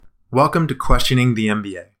Welcome to Questioning the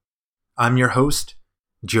MBA. I'm your host,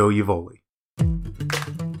 Joe Uvoli.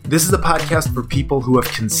 This is a podcast for people who have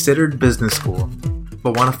considered business school,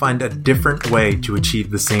 but want to find a different way to achieve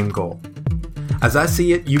the same goal. As I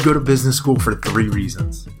see it, you go to business school for three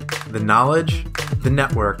reasons: the knowledge, the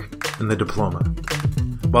network, and the diploma.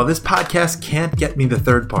 While this podcast can't get me the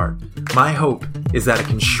third part, my hope is that it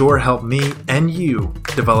can sure help me and you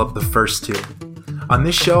develop the first two. On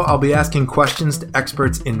this show, I'll be asking questions to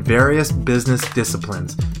experts in various business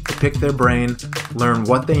disciplines to pick their brain, learn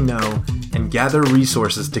what they know, and gather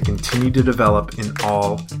resources to continue to develop in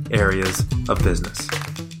all areas of business.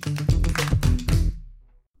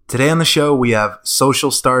 Today on the show, we have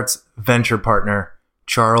Social Start's venture partner,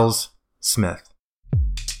 Charles Smith.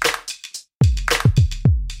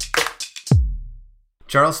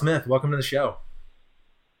 Charles Smith, welcome to the show.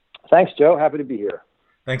 Thanks, Joe. Happy to be here.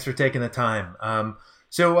 Thanks for taking the time.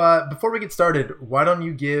 So before we get started, why don't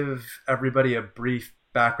you give everybody a brief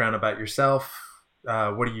background about yourself?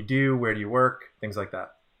 What do you do? Where do you work? Things like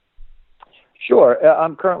that. Sure.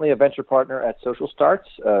 I'm currently a venture partner at Social Starts.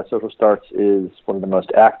 Social Starts is one of the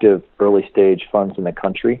most active early stage funds in the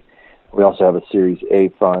country. We also have a Series A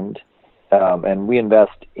fund, and we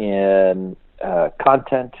invest in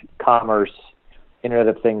content, commerce,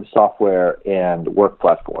 Internet of Things software, and work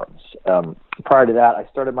platforms. Prior to that, I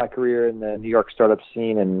started my career in the New York startup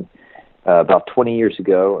scene and about 20 years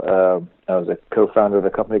ago. I was a co-founder of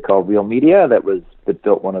a company called Real Media that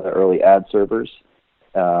built one of the early ad servers.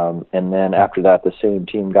 And then after that, the same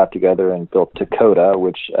team got together and built Dakota,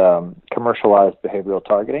 which commercialized behavioral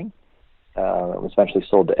targeting. It was eventually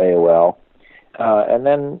sold to AOL. And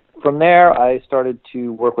then from there, I started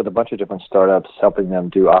to work with a bunch of different startups, helping them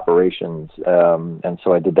do operations. And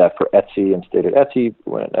so I did that for Etsy and stayed at Etsy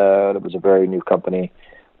when it was a very new company.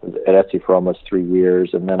 I was at Etsy for almost 3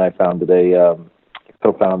 years. And then I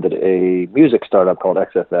co-founded a music startup called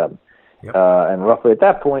XFM. Yep. And roughly at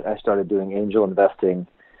that point, I started doing angel investing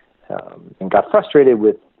and got frustrated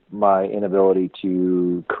with my inability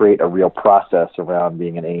to create a real process around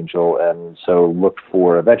being an angel, and so looked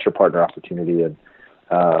for a venture partner opportunity. And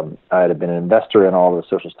I had been an investor in all of the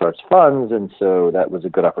Social Starts funds, and so that was a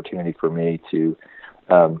good opportunity for me to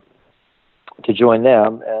join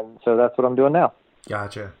them. And so that's what I'm doing now.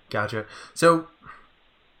 Gotcha. So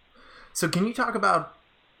can you talk about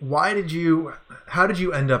how did you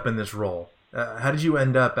end up in this role? How did you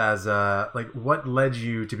end up as what led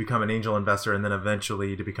you to become an angel investor and then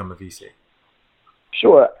eventually to become a VC?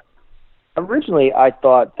 Sure. Originally, I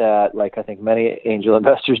thought that, like I think many angel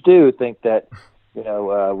investors do, think that,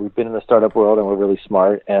 we've been in the startup world and we're really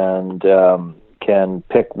smart and can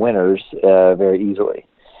pick winners very easily.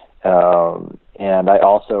 And I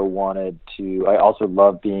also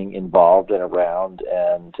love being involved and around,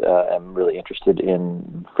 and am really interested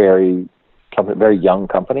in very young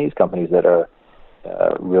companies that are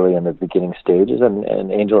really in the beginning stages.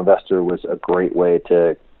 And angel investor was a great way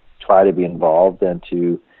to try to be involved and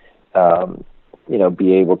to,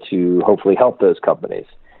 be able to hopefully help those companies.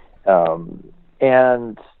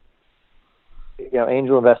 And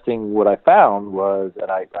angel investing, what I found was,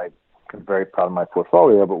 and I'm very proud of my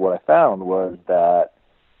portfolio, but what I found was that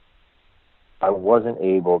I wasn't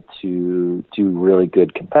able to do really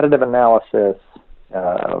good competitive analysis.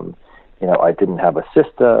 I didn't have a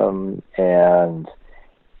system, and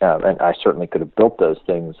I certainly could have built those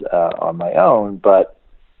things on my own, but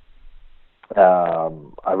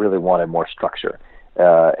I really wanted more structure.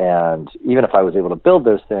 And even if I was able to build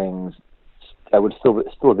those things, I would still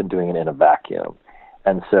have been doing it in a vacuum.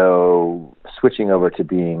 And so switching over to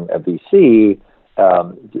being a VC,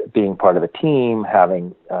 being part of a team,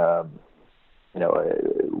 having,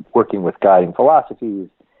 working with guiding philosophies,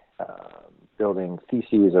 building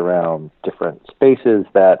theses around different spaces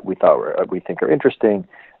that we think are interesting,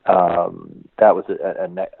 that was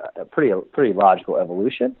a pretty logical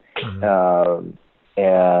evolution. Mm-hmm.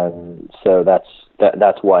 And so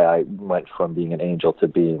that's why I went from being an angel to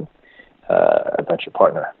being a venture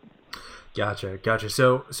partner. Gotcha.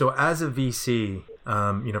 So as a VC,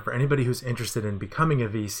 for anybody who's interested in becoming a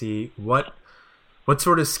VC, what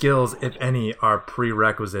sort of skills, if any, are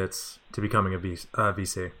prerequisites to becoming a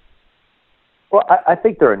VC? Well, I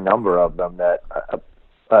think there are a number of them that,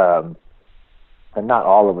 and not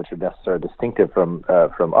all of which are necessarily distinctive from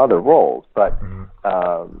other roles. But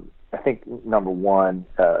mm-hmm. I think number one,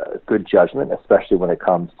 good judgment, especially when it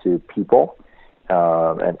comes to people,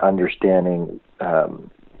 and understanding.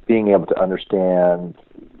 Being able to understand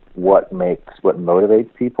what motivates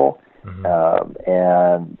people, mm-hmm.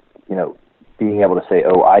 And being able to say,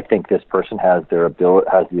 oh, I think this person has the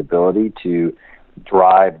ability to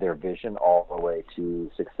drive their vision all the way to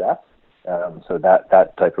success. So that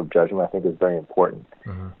type of judgment, I think, is very important.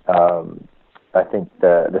 I think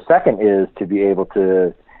the second is to be able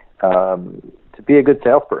to be a good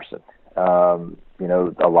salesperson.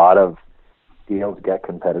 A lot of deals get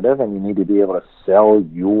competitive, and you need to be able to sell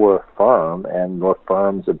your firm and your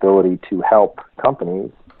firm's ability to help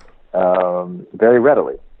companies very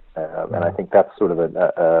readily. And I think that's sort of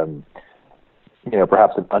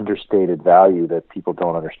perhaps an understated value that people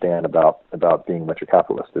don't understand about being a venture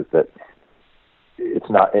capitalist, is that it's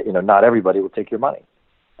not, not everybody will take your money.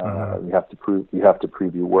 You have to prove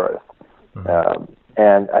your worth.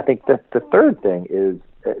 And I think that the third thing is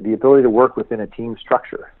the ability to work within a team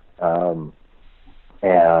structure.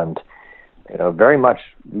 And very much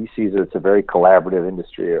VCs, it's a very collaborative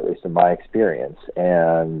industry, or at least in my experience.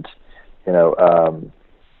 And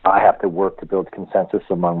I have to work to build consensus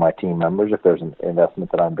among my team members if there's an investment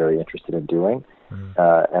that I'm very interested in doing.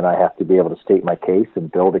 And I have to be able to state my case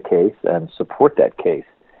and build a case and support that case.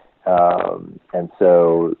 And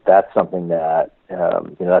so that's something that,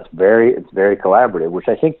 it's very collaborative, which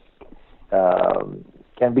I think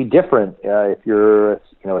can be different if you're, a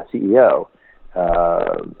CEO.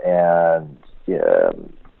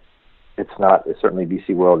 It's not, certainly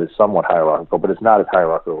VC world is somewhat hierarchical, but it's not as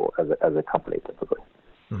hierarchical as a company typically.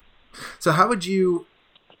 So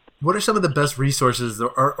what are some of the best resources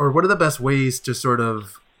or what are the best ways to sort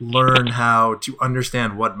of learn how to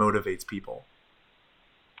understand what motivates people?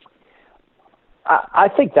 I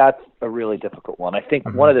think that's a really difficult one. I think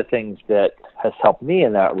one of the things that has helped me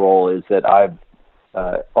in that role is that I've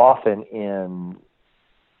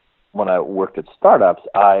when I worked at startups,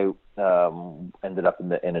 I ended up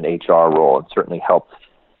in an HR role, and certainly helped.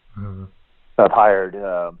 I've hired,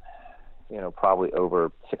 probably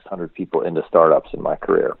over 600 people into startups in my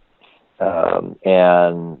career.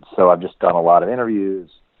 And so I've just done a lot of interviews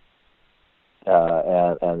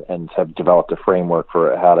and have developed a framework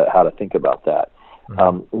for how to think about that.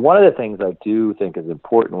 One of the things I do think is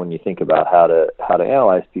important when you think about how to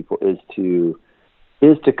analyze people is to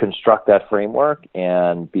construct that framework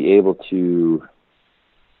and be able to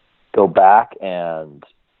go back and,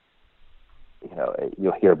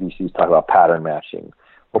 you'll hear VCs talk about pattern matching.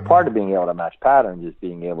 Well, part of being able to match patterns is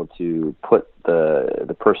being able to put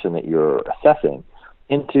the person that you're assessing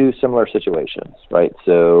into similar situations, right?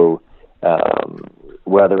 So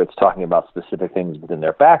whether it's talking about specific things within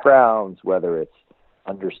their backgrounds, whether it's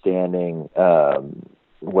understanding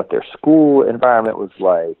what their school environment was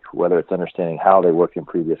like, whether it's understanding how they worked in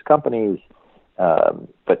previous companies,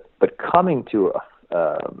 but coming to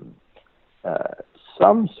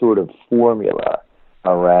some sort of formula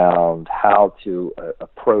around how to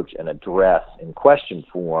approach and address in question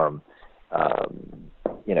form, the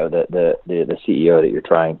CEO that you're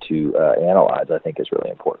trying to analyze, I think is really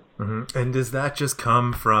important. And does that just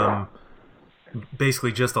come from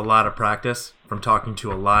basically just a lot of practice, from talking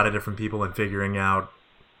to a lot of different people and figuring out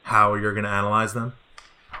how you're going to analyze them?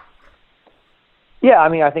 Yeah,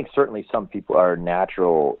 I think certainly some people are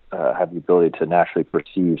have the ability to naturally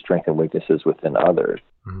perceive strengths and weaknesses within others.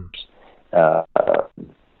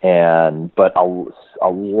 But a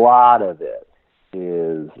lot of it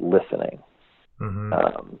is listening,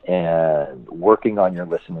 and working on your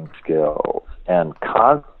listening skills, and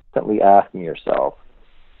constantly asking yourself,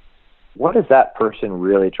 what is that person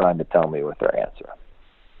really trying to tell me with their answer?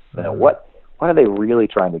 What are they really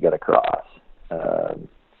trying to get across?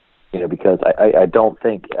 Because I don't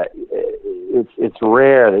think it's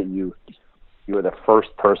rare that you are the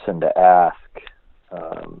first person to ask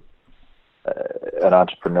an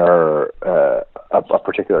entrepreneur a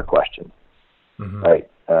particular question, right?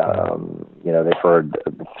 They've heard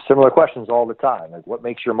similar questions all the time, like what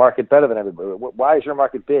makes your market better than everybody? Why is your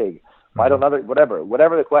market big? Why don't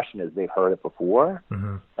whatever the question is, they've heard it before,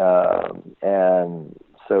 and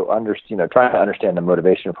so trying to understand the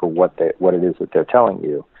motivation for what it is that they're telling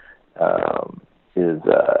you is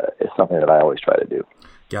something that I always try to do.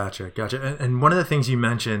 Gotcha. And one of the things you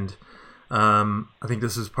mentioned, I think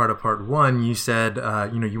this is part of part one. You said,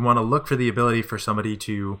 you want to look for the ability for somebody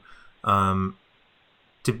to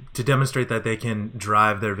demonstrate that they can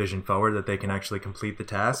drive their vision forward, that they can actually complete the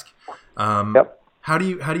task. Yep. How do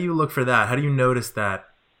you look for that? How do you notice that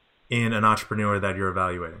in an entrepreneur that you're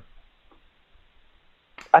evaluating?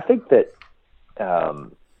 I think that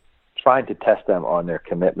trying to test them on their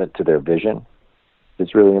commitment to their vision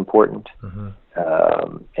is really important.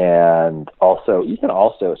 And also, you can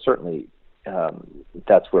also certainly,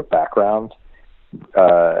 that's where background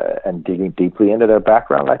and digging deeply into their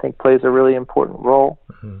background, I think, plays a really important role.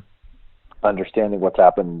 Understanding what's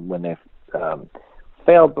happened when they've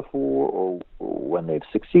failed before or when they've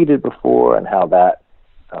succeeded before, and how that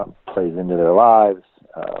plays into their lives.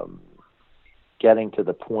 Getting to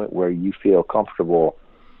the point where you feel comfortable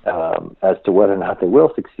as to whether or not they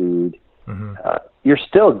will succeed. You're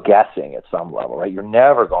still guessing at some level, right? You're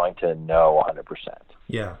never going to know 100%.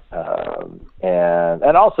 Yeah.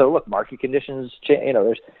 And also, look, market conditions change. You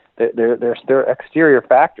know, there are exterior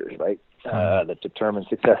factors, right, that determine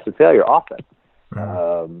success and failure often.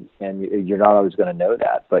 And you're not always going to know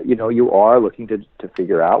that, but you know, you are looking to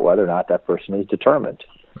figure out whether or not that person is determined.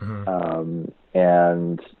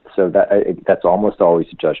 And so that's almost always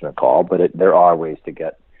a judgment call, but there are ways to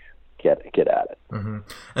get at it.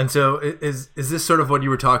 And so is this sort of what you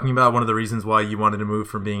were talking about? One of the reasons why you wanted to move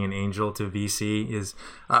from being an angel to VC is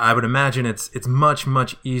I would imagine it's much,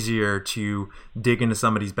 much easier to dig into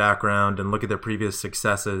somebody's background and look at their previous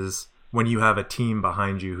successes when you have a team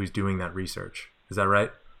behind you who's doing that research. Is that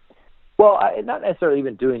right? Well, not necessarily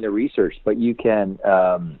even doing the research, but you can,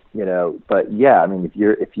 you know, but yeah, I mean,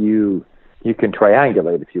 if you can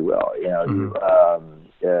triangulate, if you will, you know,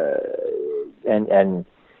 and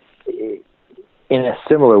in a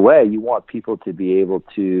similar way, you want people to be able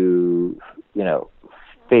to, you know,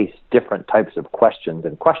 face different types of questions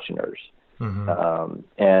and questioners, and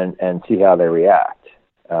see how they react.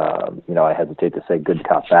 You know, I hesitate to say good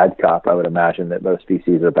cop, bad cop. I would imagine that most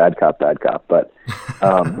VCs are bad cop, but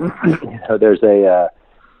you know, there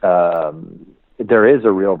is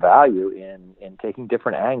a real value in taking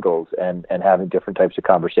different angles and having different types of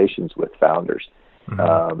conversations with founders.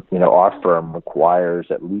 You know, our firm requires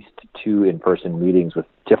at least 2 in-person meetings with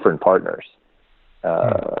different partners,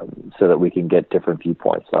 so that we can get different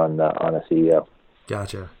viewpoints on a CEO.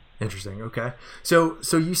 Gotcha. Interesting. Okay. So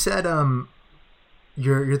you said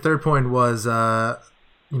your third point was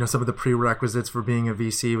you know, some of the prerequisites for being a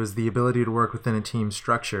VC was the ability to work within a team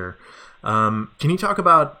structure. Can you talk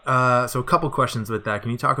about so a couple questions with that?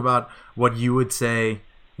 Can you talk about what you would say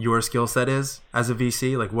your skill set is as a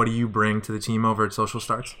VC? Like, what do you bring to the team over at Social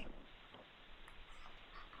Starts?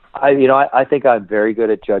 I think I'm very good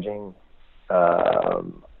at judging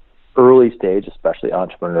early stage, especially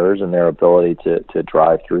entrepreneurs, and their ability to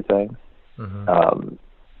drive through things.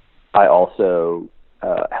 I also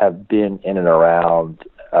have been in and around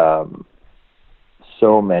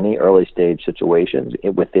so many early stage situations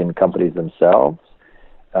within companies themselves.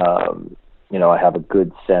 You know, I have a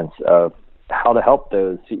good sense of how to help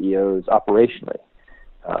those CEOs operationally.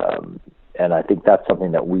 And I think that's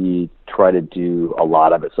something that we try to do a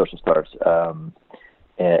lot of at Social Starts,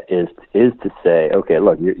 is to say, okay,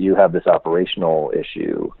 look, you have this operational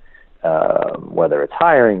issue, whether it's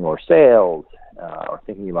hiring or sales, or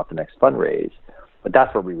thinking about the next fundraise, but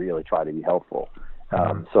that's where we really try to be helpful.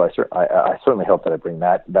 So I certainly hope that I bring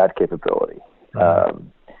that capability.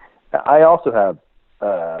 I also have,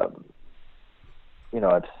 you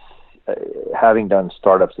know, having done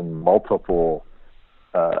startups in multiple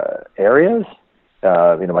areas. You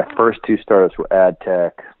know, my first 2 startups were ad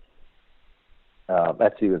tech.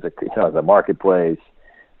 Etsy was a marketplace.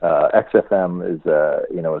 XFM is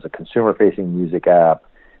a consumer facing music app.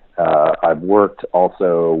 I've worked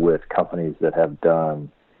also with companies that have done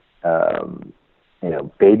you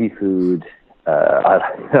know, baby food.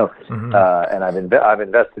 And I've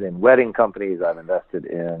invested in wedding companies. I've invested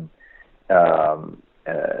in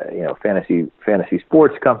you know, fantasy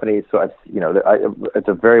sports companies. So it's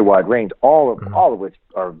a very wide range. All of which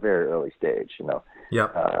are very early stage. You know.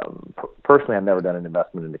 Yep. Personally, I've never done an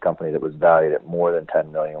investment in a company that was valued at more than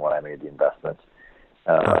 $10 million when I made the investments.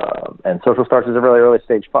 And Social Starts is a really early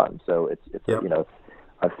stage fund, so it's yep. You know,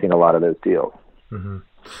 I've seen a lot of those deals.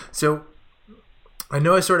 So I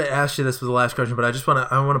know I sort of asked you this for the last question, but I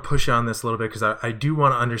want to push you on this a little bit because I do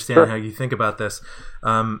want to understand how you think about this.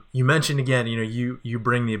 You mentioned again, you know, you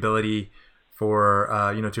bring the ability for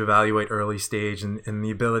you know, to evaluate early stage and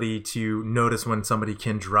the ability to notice when somebody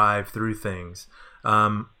can drive through things.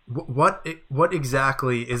 What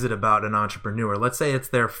exactly is it about an entrepreneur? Let's say it's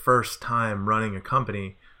their first time running a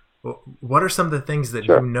company. What are some of the things that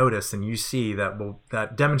you notice and you see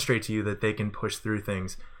that demonstrate to you that they can push through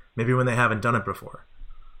things, maybe when they haven't done it before?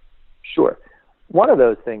 Sure. One of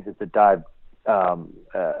those things is to dive,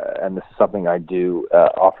 and this is something I do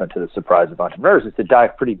often to the surprise of entrepreneurs, is to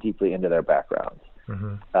dive pretty deeply into their backgrounds.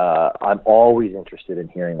 I'm always interested in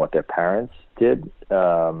hearing what their parents did,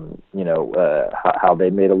 you know, how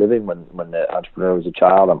they made a living when the entrepreneur was a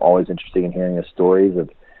child. I'm always interested in hearing the stories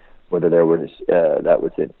of whether there was that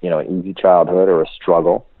was you know, an easy childhood or a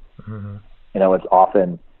struggle. You know, it's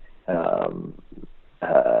often you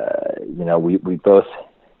know, we both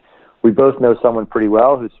know someone pretty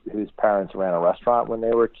well whose parents ran a restaurant when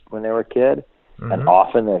they were a kid, And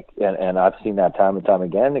often, and I've seen that time and time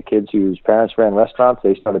again, the kids whose parents ran restaurants,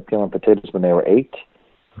 they started peeling potatoes when they were 8.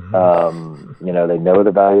 They know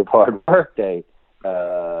the value of hard work. They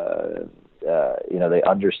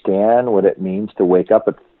understand what it means to wake up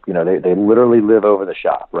at, they literally live over the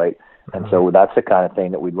shop, right? And so that's the kind of thing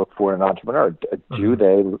that we look for in an entrepreneur. Do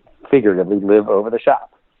they figuratively live over the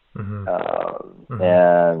shop? And,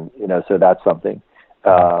 so that's something.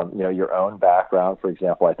 Your own background, for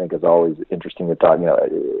example, I think is always interesting to talk,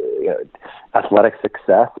 athletic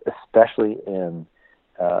success, especially in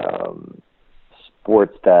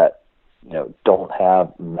sports that, don't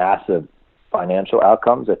have massive financial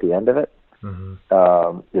outcomes at the end of it,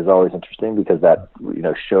 is always interesting because that,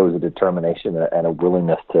 shows a determination and a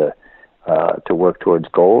willingness to work towards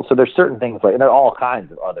goals. So there's certain things like, and there are all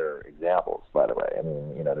kinds of other examples, by the way. I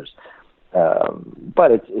mean, there's,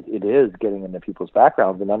 but it is getting into people's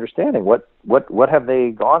backgrounds and understanding what have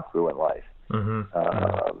they gone through in life,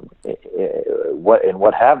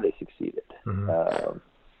 what have they succeeded,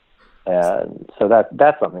 and so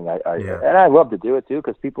that's something and I love to do it too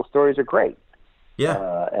because people's stories are great.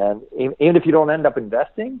 And even if you don't end up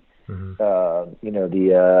investing, having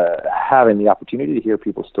the opportunity to hear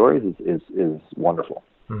people's stories is wonderful.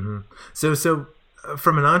 So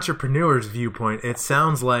from an entrepreneur's viewpoint, it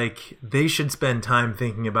sounds like they should spend time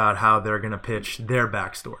thinking about how they're going to pitch their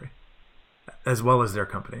backstory as well as their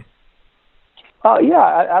company.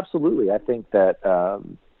 Yeah, absolutely. I think that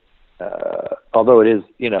although it is,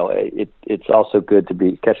 it's also good to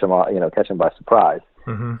catch them by surprise.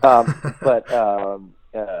 But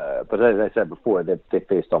as I said before, they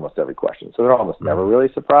faced almost every question, so they're almost never really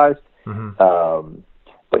surprised.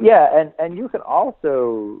 But yeah, and you can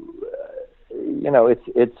also,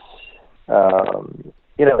 it's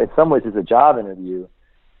in some ways it's a job interview,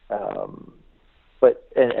 but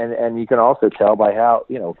and you can also tell by how,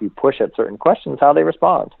 if you push at certain questions, how they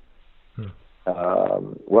respond,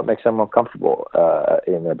 what makes them uncomfortable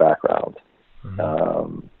in their background,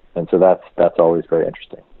 and so that's always very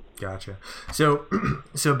interesting. Gotcha. So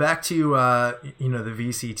back to the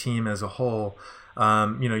VC team as a whole.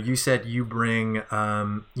 You said you bring,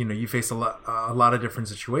 you face a lot of different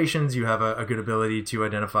situations. You have a good ability to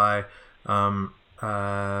identify, pick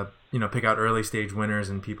out early stage winners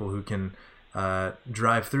and people who can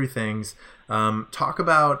drive through things. Talk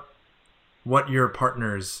about what your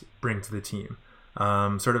partners bring to the team.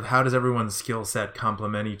 Sort of how does everyone's skill set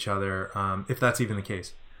complement each other, if that's even the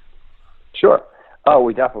case? Sure. Oh,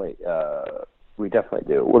 we definitely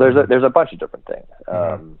do. Well, there's a bunch of different things.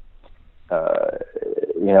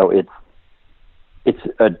 It's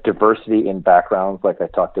a diversity in backgrounds, like I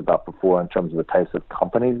talked about before, in terms of the types of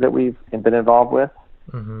companies that we've been involved with.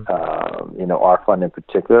 Our fund in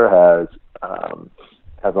particular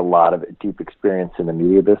has a lot of deep experience in the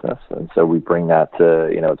media business, and so we bring that to,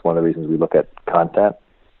 it's one of the reasons we look at content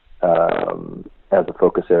as a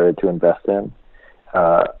focus area to invest in.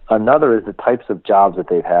 Another is the types of jobs that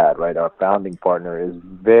they've had, right? Our founding partner is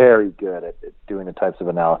very good at doing the types of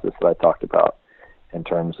analysis that I talked about in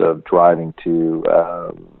terms of driving to,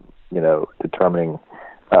 determining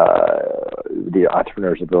the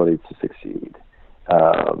entrepreneur's ability to succeed.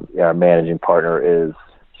 Our managing partner is,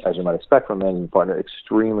 as you might expect from a managing partner,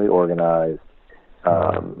 extremely organized,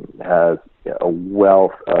 has a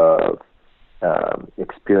wealth of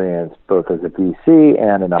experience both as a VC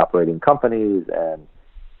and in operating companies, and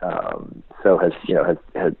so has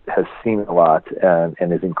seen a lot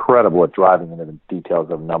and is incredible at driving into the details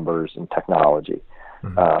of numbers and technology.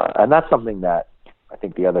 And that's something that I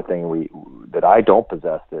think the other thing that I don't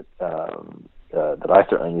possess that I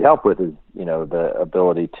certainly need help with is the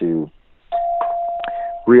ability to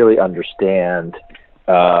really understand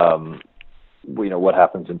what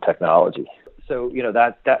happens in technology. So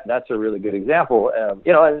that's a really good example.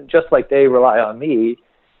 And just like they rely on me,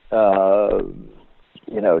 to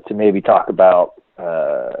maybe talk about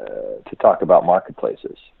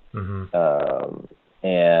marketplaces. And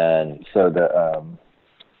so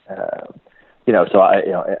so I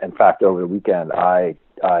in fact over the weekend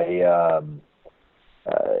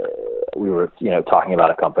we were talking about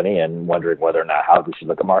a company and wondering whether or not how we should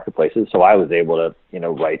look at marketplaces. So I was able to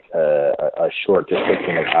write a short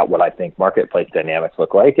description of what I think marketplace dynamics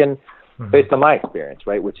look like, and based on my experience,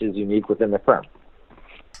 right, which is unique within the firm.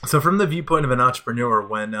 So from the viewpoint of an entrepreneur,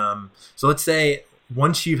 when so let's say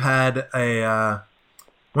once you've had a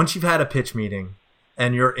pitch meeting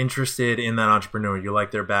and you're interested in that entrepreneur, you like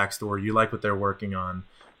their backstory, you like what they're working on,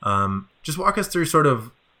 just walk us through sort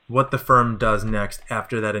of what the firm does next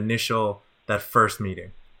after that first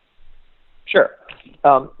meeting. Sure.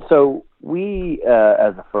 So we,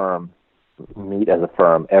 as a firm, meet as a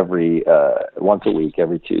firm every once a week,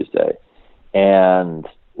 every Tuesday, and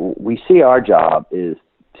we see our job is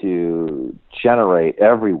to generate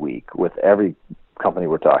every week with every company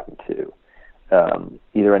we're talking to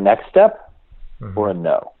either a next step or a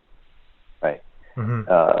no, right?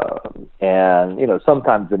 And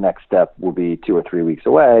sometimes the next step will be 2 or 3 weeks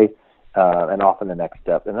away, and often the next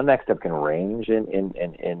step can range in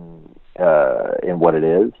what it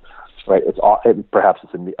is, right? Perhaps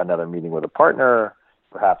it's another meeting with a partner,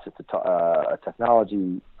 perhaps it's a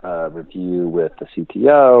technology review with the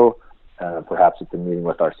CTO, perhaps it's a meeting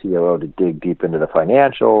with our COO to dig deep into the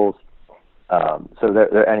financials. So there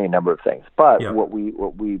are any number of things, but what we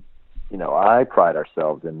I pride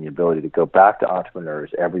ourselves in the ability to go back to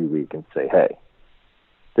entrepreneurs every week and say, hey,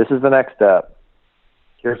 this is the next step.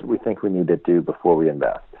 Here's what we think we need to do before we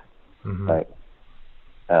invest, right?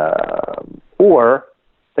 Or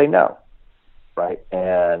say no, right?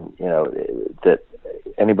 And, that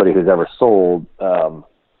anybody who's ever sold, a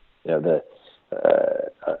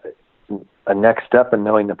next step in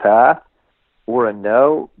knowing the path or a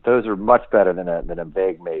no, those are much better than a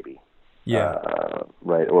vague maybe. Yeah.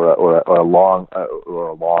 Right. Or a long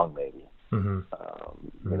maybe.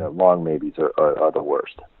 Long maybes are the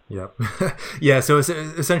worst. Yep. Yeah. So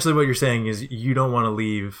essentially what you're saying is you don't want to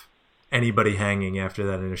leave anybody hanging after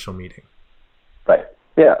that initial meeting. Right.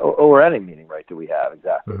 Yeah. Or any meeting, right, that we have.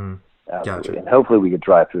 Exactly. Absolutely. Gotcha. And hopefully we could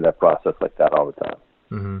drive through that process like that all the time.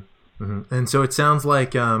 And so it sounds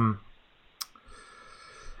like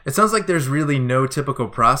there's really no typical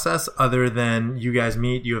process other than you guys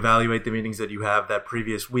meet, you evaluate the meetings that you have that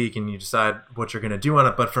previous week, and you decide what you're going to do on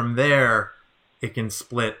it. But from there, it can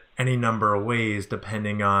split any number of ways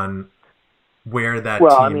depending on where that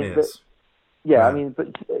team is. But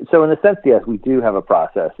so in a sense, yes, we do have a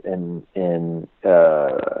process in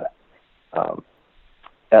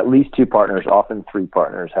at least 2 partners, often 3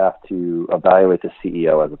 partners, have to evaluate the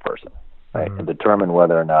CEO as a person, right, and determine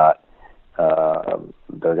whether or not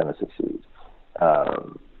they're going to succeed.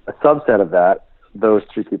 A subset of that, those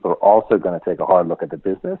 3 people are also going to take a hard look at the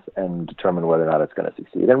business and determine whether or not it's going to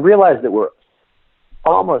succeed, and realize that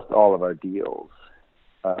almost all of our deals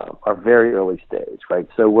are very early stage, right?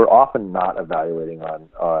 So we're often not evaluating on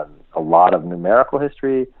a lot of numerical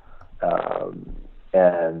history,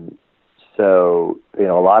 and so a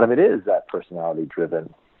lot of it is that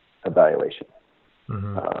personality-driven evaluation,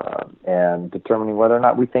 and determining whether or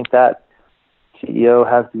not we think that CEO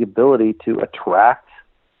has the ability to attract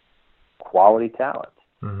quality talent,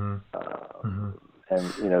 and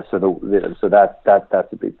so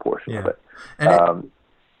that's a big portion of it. And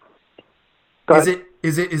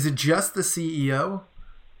is it just the CEO,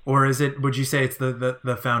 or would you say it's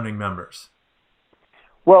the founding members?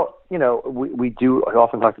 Well, we do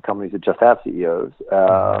often talk to companies that just have CEOs,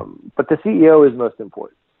 but the CEO is most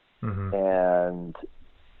important, and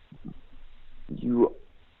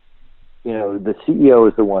the CEO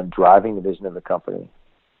is the one driving the vision of the company,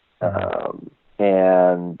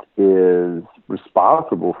 and is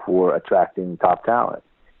responsible for attracting top talent.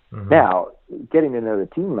 Now, getting to know the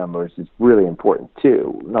team members is really important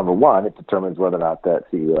too. Number one, it determines whether or not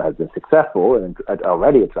that CEO has been successful and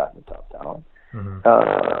already attracting top talent.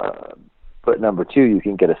 But number two, you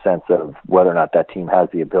can get a sense of whether or not that team has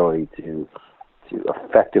the ability to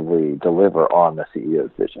effectively deliver on the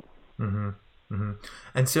CEO's vision.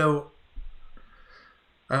 And so,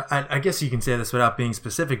 I guess you can say this without being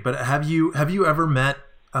specific, but have you ever met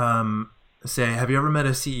have you ever met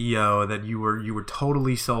a CEO that you were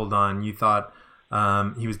totally sold on? You thought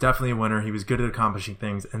he was definitely a winner, he was good at accomplishing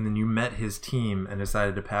things, and then you met his team and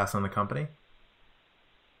decided to pass on the company?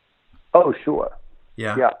 Oh, sure.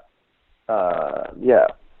 Yeah. Yeah.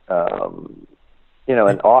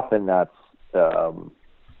 And often that's,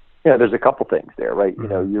 there's a couple things there, right?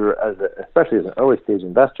 You're especially as an early stage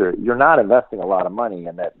investor, you're not investing a lot of money,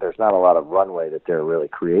 and that there's not a lot of runway that they're really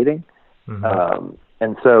creating.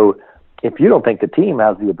 And so if you don't think the team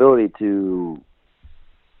has the ability to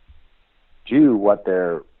do what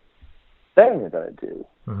they're saying they're going to do,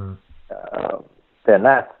 then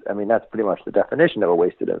that's pretty much the definition of a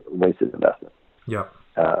wasted investment. Yeah.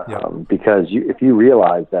 Because if you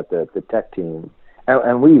realize that the tech team,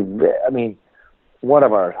 and one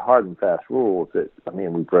of our hard and fast rules that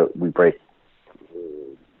we break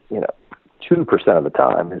 2% of the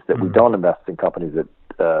time is that we don't invest in companies that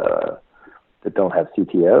don't have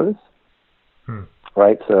CTOs,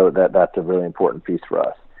 right? So that's a really important piece for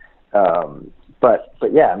us. But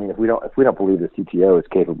yeah, if we don't believe the CTO is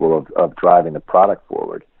capable of driving the product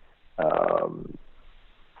forward, then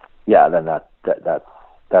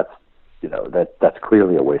that's that's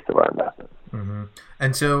clearly a waste of our investment. Mm-hmm.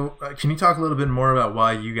 And so, can you talk a little bit more about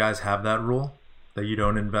why you guys have that rule that you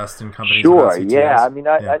don't invest in companies? Sure. Yeah. I mean,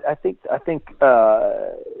 I think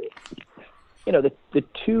the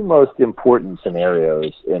two most important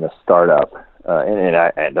scenarios in a startup, and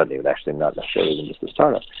I don't even actually not necessarily even just a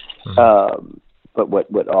startup, but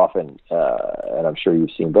what often, and I'm sure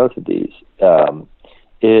you've seen both of these,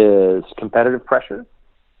 is competitive pressure.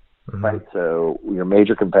 Right, so your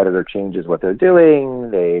major competitor changes what they're doing.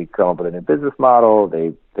 They come up with a new business model.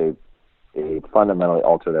 They fundamentally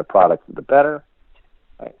alter their product for the better.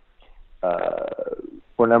 Right.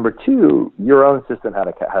 Or number two, your own system has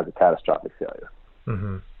a catastrophic failure.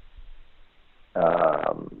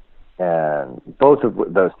 And both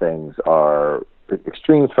of those things are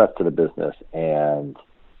extreme threats to the business, and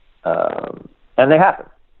they happen.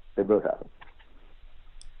 They both happen.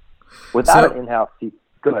 Without an in-house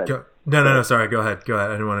Go ahead. No. Sorry. Go ahead.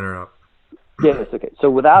 I didn't want to interrupt. Yeah, it's okay.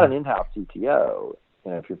 So without an in-house CTO,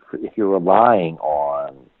 if you're relying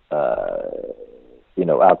on,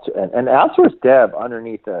 outsourced dev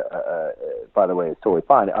underneath by the way, it's totally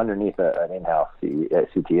fine underneath an in-house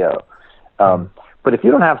CTO. But if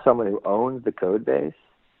you don't have someone who owns the code base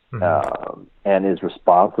and is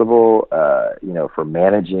responsible, for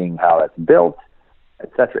managing how it's built,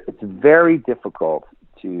 etc., it's very difficult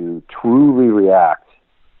to truly react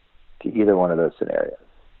to either one of those scenarios.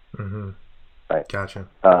 Right. Gotcha.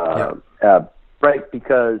 Right,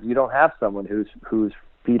 because you don't have someone whose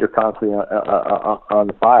feet are constantly on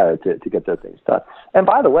the fire to get those things done. And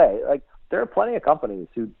by the way, like, there are plenty of companies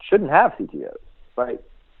who shouldn't have CTOs, right?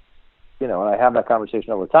 And I have that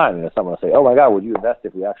conversation all the time. Someone will say, "Oh my God, would you invest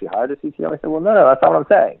if we actually hired a CTO?" I say, "Well, no, that's not what I'm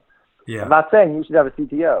saying. Yeah. I'm not saying you should have a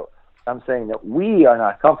CTO. I'm saying that we are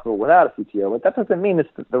not comfortable without a CTO, but that doesn't mean it's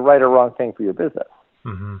the right or wrong thing for your business."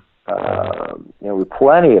 We have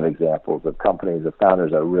plenty of examples of companies that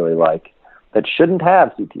founders I really like that shouldn't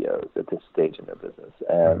have CTOs at this stage in their business,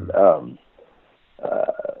 and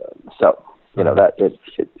that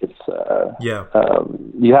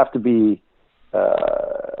you have to be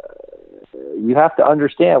you have to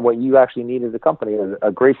understand what you actually need as a company.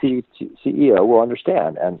 A great CEO will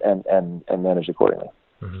understand and manage accordingly.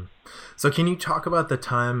 So can you talk about the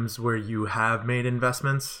times where you have made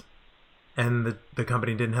investments and the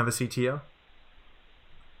company didn't have a CTO?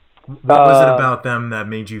 What was it about them that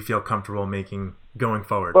made you feel comfortable going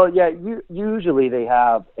forward? Well, yeah, usually they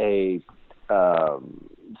have a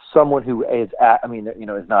someone who is acting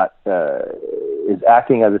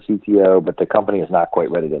as a CTO, but the company is not quite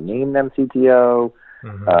ready to name them CTO.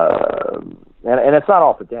 And it's not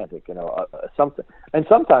all pedantic,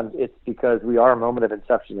 sometimes it's because we are a moment of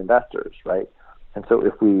inception investors, right? And so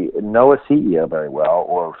if we know a CEO very well,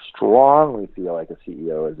 or strongly feel like a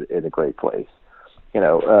CEO is in a great place,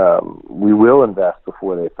 we will invest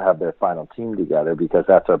before they have their final team together, because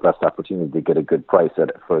that's our best opportunity to get a good price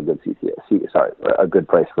for a good a good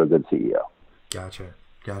price for a good CEO. Gotcha.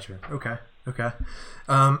 Okay.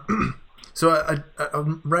 So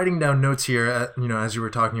I'm writing down notes here, as you were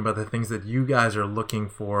talking about the things that you guys are looking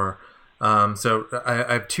for. So I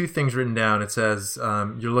have two things written down. It says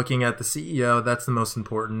you're looking at the CEO, that's the most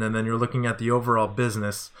important, and then you're looking at the overall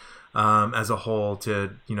business as a whole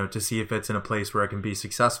to see if it's in a place where it can be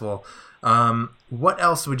successful. What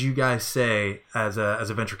else would you guys say as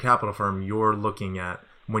a venture capital firm you're looking at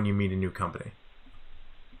when you meet a new company?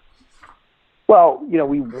 Well,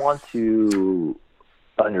 we want to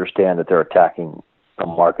understand that they're attacking a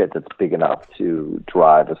market that's big enough to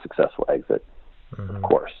drive a successful exit, of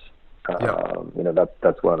course.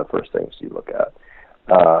 That's one of the first things you look at.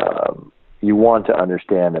 You want to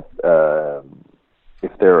understand if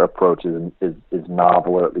their approach is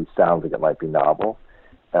novel, or at least sounds like it might be novel,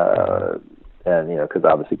 and because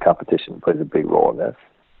obviously competition plays a big role in this.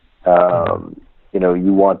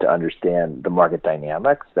 You want to understand the market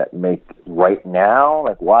dynamics that make right now,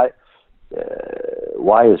 like why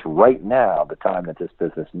is right now the time that this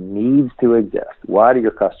business needs to exist? Why do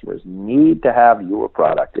your customers need to have your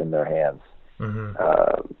product in their hands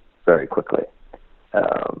very quickly?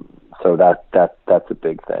 So that's a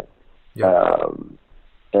big thing.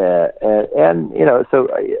 So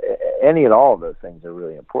any and all of those things are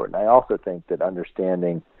really important. I also think that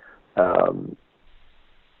understanding,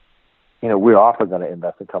 we're often going to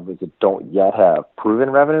invest in companies that don't yet have proven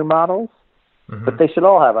revenue models, but they should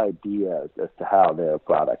all have ideas as to how their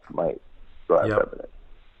product might drive revenue.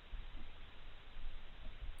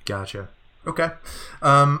 Gotcha. Okay.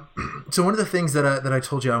 So one of the things that I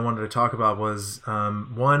told you I wanted to talk about was,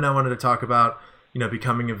 one, I wanted to talk about,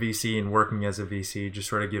 becoming a VC and working as a VC, just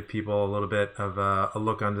sort of give people a little bit of a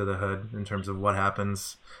look under the hood in terms of what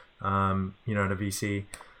happens at a VC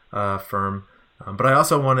firm. But I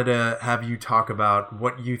also wanted to have you talk about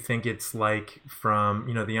what you think it's like from,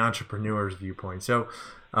 the entrepreneur's viewpoint. So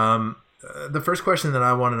the first question that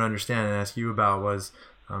I wanted to understand and ask you about was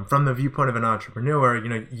from the viewpoint of an entrepreneur,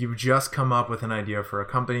 you've just come up with an idea for a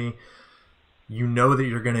company. You know that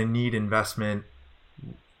you're going to need investment.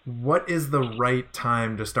 What is the right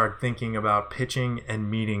time to start thinking about pitching and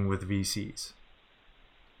meeting with VCs?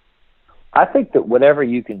 I think that whatever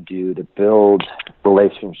you can do to build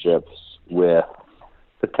relationships with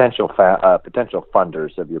potential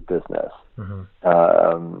funders of your business,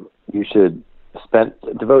 you should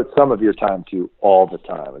devote some of your time to all the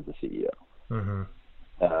time as a CEO.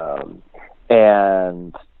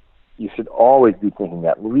 And you should always be thinking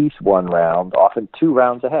at least one round, often 2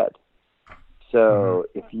 rounds ahead. So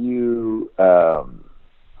if you,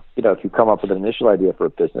 if you come up with an initial idea for a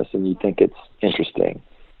business and you think it's interesting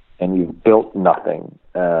and you've built nothing,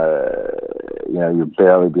 you're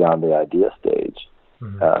barely beyond the idea stage.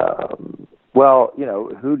 Well,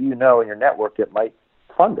 who do you know in your network that might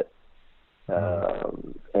fund it?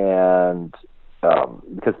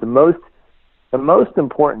 Because the most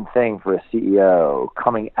important thing for a CEO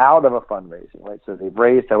coming out of a fundraising, right? So they've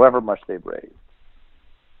raised however much they've raised,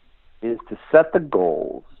 is to set the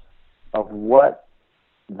goals of what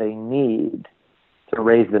they need to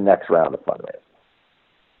raise the next round of fundraising.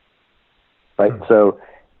 Right? So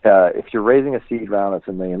if you're raising a seed round that's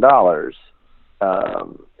 $1 million,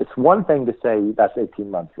 it's one thing to say that's 18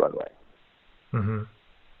 months runway.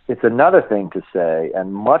 It's another thing to say,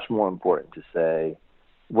 and much more important to say,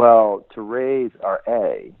 well, to raise our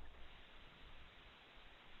A,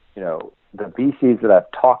 the VCs that I've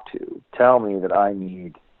talked to tell me that I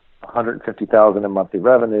need $150,000 in monthly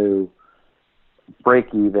revenue,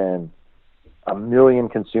 break even, 1 million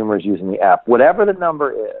consumers using the app, whatever the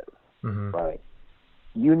number is, right?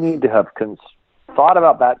 You need to have thought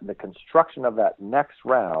about that, the construction of that next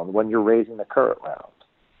round when you're raising the current round,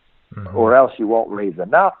 or else you won't raise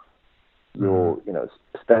enough. You'll,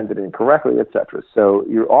 spend it incorrectly, etc. So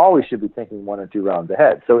you always should be thinking 1 or 2 rounds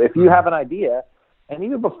ahead. So if you have an idea, and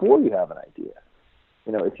even before you have an idea,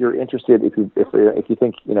 if you're interested, if you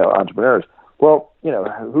think, entrepreneurs, well,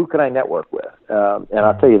 who can I network with? And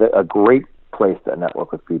I'll tell you that a great place to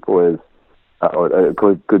network with people is, or a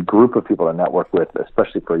good group of people to network with,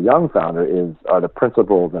 especially for a young founder, are the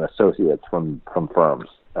principals and associates from firms,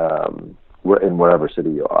 in wherever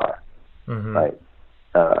city you are, right?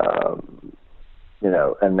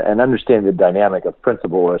 And understand the dynamic of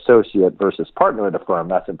principal or associate versus partner at a firm.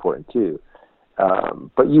 That's important too.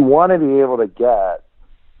 But you want to be able to get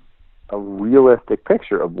a realistic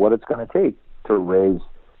picture of what it's going to take to raise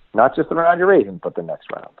not just the round you're raising, but the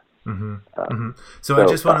next round. So I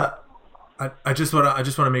just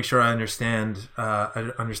want to make sure I understand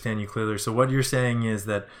you clearly. So what you're saying is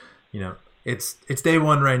that, it's day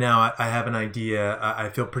one right now. I have an idea. I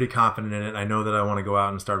feel pretty confident in it. I know that I want to go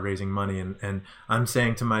out and start raising money. And I'm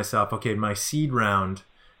saying to myself, okay, my seed round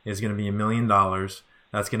is going to be $1 million.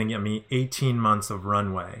 That's going to get me 18 months of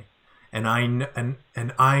runway. And I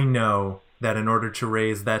know that in order to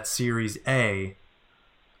raise that Series A,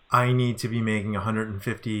 I need to be making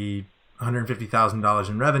 $150,000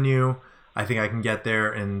 in revenue. I think I can get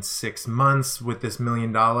there in 6 months with this $1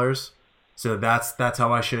 million. So that's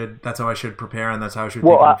how I should prepare, and that's how I should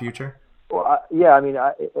think in the future.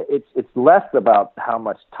 It's less about how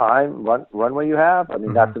much time runway you have. I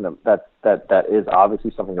mean, that is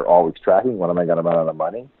obviously something you're always tracking. When am I going to run out of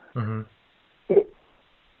money?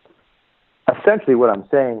 Essentially, what I'm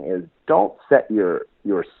saying is, don't set your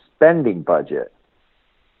spending budget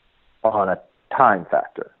on a time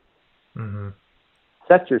factor.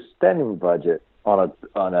 Set your spending budget on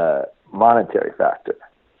a monetary factor.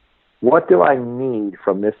 What do I need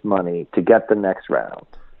from this money to get the next round?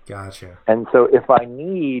 Gotcha. And so if I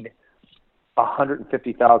need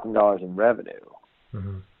 $150,000 in revenue,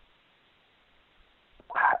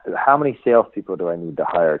 how many salespeople do I need to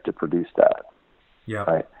hire to produce that? Yeah.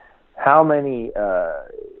 Right. How many,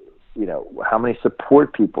 how many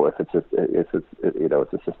support people if it's a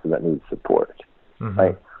system that needs support,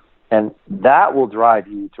 right? And that will drive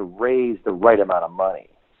you to raise the right amount of money,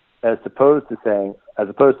 as opposed to saying,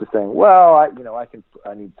 well, I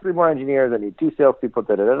need 3 more engineers, I need 2 salespeople,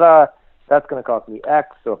 that's going to cost me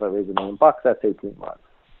X. So if I raise $1 million, that's 18 months.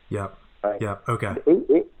 Yeah. Right. Yeah. Okay.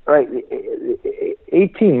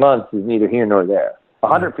 18 months is neither here nor there.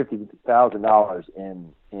 $150,000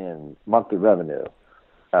 in monthly revenue,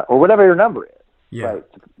 or whatever your number is. Yeah. Right.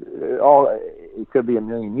 It could be 1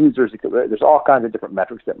 million users. There's all kinds of different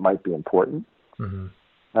metrics that might be important.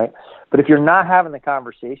 right? But if you're not having the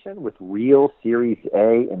conversation with real Series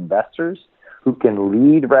A investors who can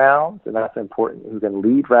lead rounds, and that's important, who can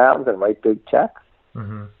lead rounds and write big checks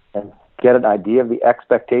Mm-hmm. and get an idea of the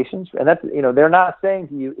expectations. And that's, they're not saying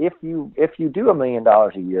to you, if you do $1 million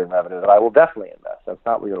a year in revenue, that I will definitely invest. That's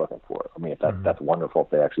not what you're looking for. I mean, that's wonderful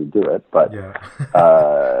if they actually do it, but Yeah.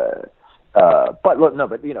 but look, no,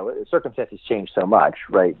 but circumstances change so much,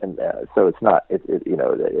 right? And so it's not,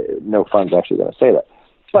 no fund's actually going to say that.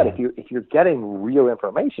 But if you're getting real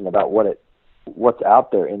information about what's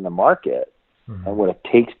out there in the market and what it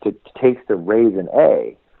takes to raise an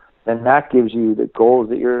A, then that gives you the goals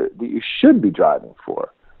that you should be driving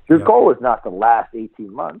for. Your goal is not to last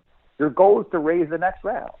 18 months. Your goal is to raise the next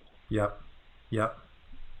round. Yep.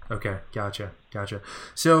 Okay, gotcha.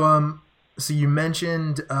 So, so you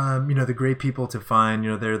mentioned, the great people to find.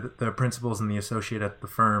 They're the principals and the associate at the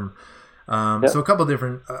firm. So a couple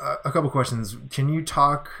questions. Can you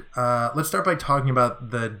talk? Let's start by talking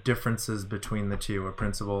about the differences between the two, a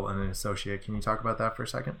principal and an associate. Can you talk about that for a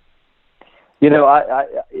second? I do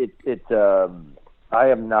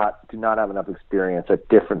not have enough experience at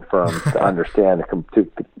different firms to understand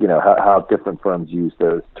how different firms use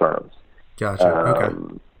those terms. Gotcha. Okay.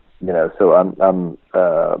 So I'm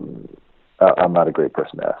not a great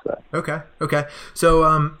person to ask that. Okay.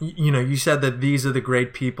 So, you said that these are the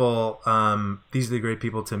great people. These are the great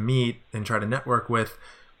people to meet and try to network with.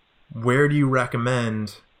 Where do you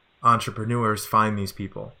recommend entrepreneurs find these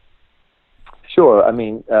people? Sure. I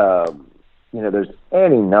mean, there's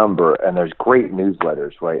any number, and there's great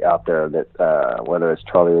newsletters right out there that whether it's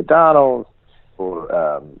Charlie O'Donnell's or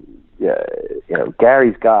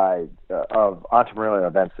Gary's Guide of entrepreneurial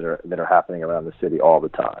events that are happening around the city all the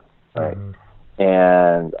time. Right. Mm-hmm.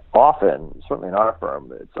 And often, certainly in our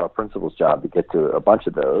firm, it's our principal's job to get to a bunch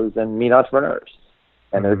of those and meet entrepreneurs.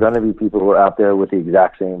 And there are going to be people who are out there with the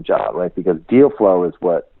exact same job, right? Because deal flow is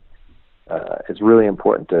what is really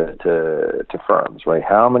important to firms, right?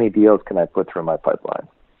 How many deals can I put through my pipeline?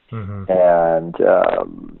 Mm-hmm. And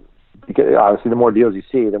because obviously, the more deals you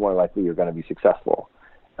see, the more likely you're going to be successful,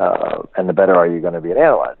 and the better are you going to be at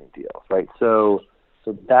analyzing deals, right? So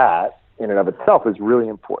that in and of itself is really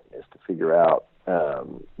important, is to figure out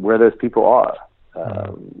where those people are.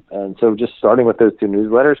 And so just starting with those two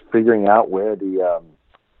newsletters, figuring out where the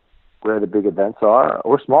big events are,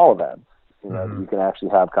 or small events, you can actually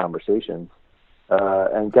have conversations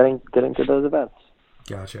and getting to those events.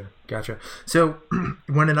 Gotcha. So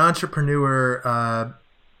when an entrepreneur,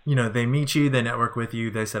 they meet you, they network with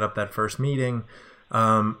you, they set up that first meeting,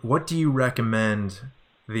 what do you recommend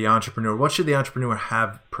what should the entrepreneur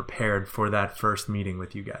have prepared for that first meeting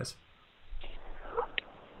with you guys?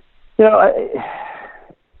 There's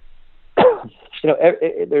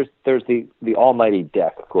the almighty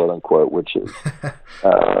deck, quote unquote, which is,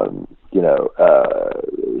 so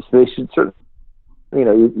they should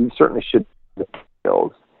you certainly should have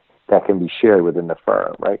skills that can be shared within the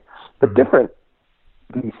firm, right? But different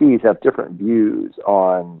VCs have different views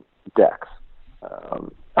on decks.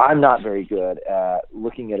 I'm not very good at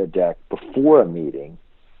looking at a deck before a meeting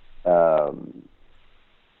and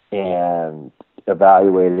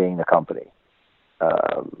evaluating the company.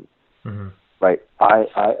 Right.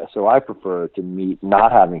 So I prefer to meet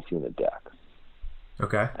not having seen a deck.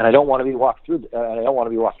 Okay. And I don't want to be walked through. I don't want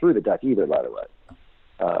to be walked through the deck either, by the way.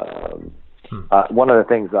 One of the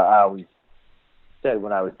things that I always said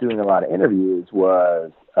when I was doing a lot of interviews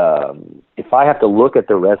was, if I have to look at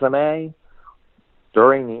the resume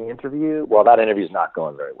during the interview, well, that interview is not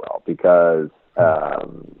going very well because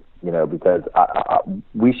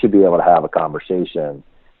we should be able to have a conversation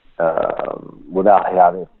without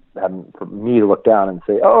having for me to look down and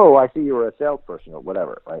say, "Oh, I see you were a salesperson," or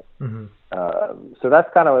whatever, right? So that's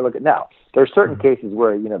kind of what I look at. Now, there are certain cases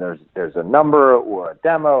where there's a number or a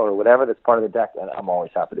demo or whatever that's part of the deck, and I'm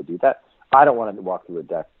always happy to do that. I don't want to walk through a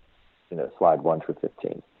deck, slide 1 through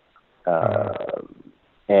 15.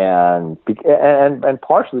 And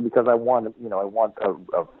partially because I want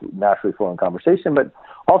a naturally flowing conversation, but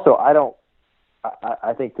also I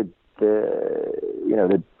think that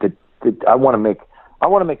I want to make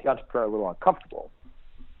the entrepreneur a little uncomfortable,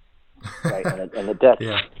 right? And the deck,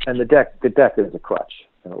 the deck is a crutch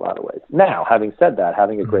in a lot of ways. Now, having said that,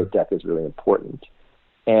 having a great deck is really important,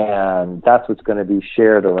 and that's what's going to be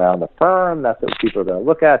shared around the firm. That's what people are going to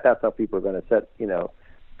look at. That's how people are going to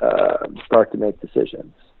start to make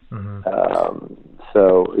decisions.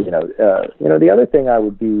 So the other thing I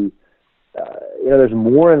would be, there's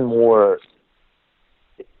more and more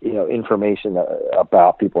information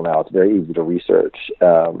about people now. It's very easy to research,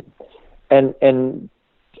 and I'm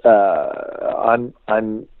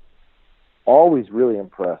always really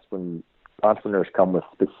impressed when entrepreneurs come with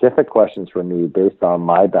specific questions from me based on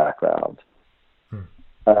my background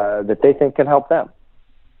that they think can help them,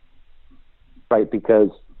 right? Because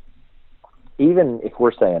even if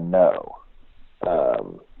we're saying no,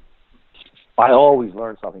 I always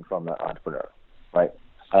learn something from the entrepreneur, right?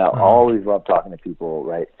 I always love talking to people,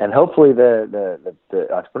 right? And hopefully the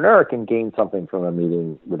entrepreneur can gain something from a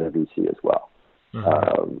meeting with a VC as well.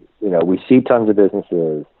 We see tons of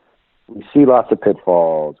businesses. We see lots of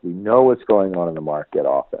pitfalls. We know what's going on in the market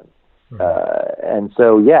often. And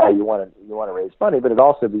so, yeah, you want to raise money, but it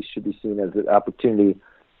also should be seen as an opportunity.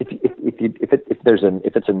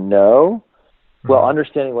 If it's a no, well,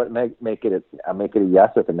 understanding what make it a yes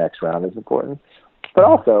at the next round is important. But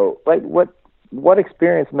also, like, what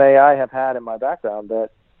experience may I have had in my background that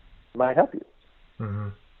might help you?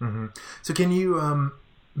 So can you,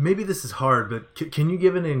 maybe this is hard, but can you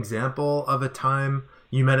give an example of a time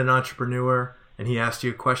you met an entrepreneur and he asked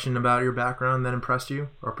you a question about your background that impressed you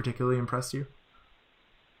or particularly impressed you?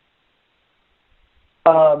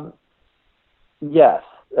 Yes.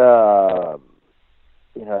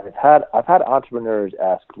 I've had entrepreneurs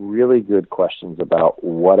ask really good questions about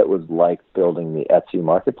what it was like building the Etsy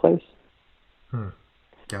marketplace.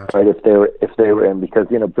 Gotcha. Right, if they were in, because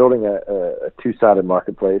building a two-sided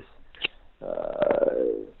marketplace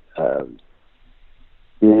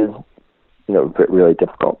is really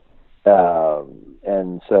difficult,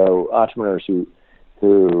 and so entrepreneurs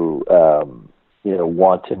who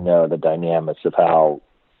want to know the dynamics of how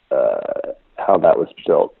that was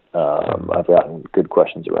built. I've gotten good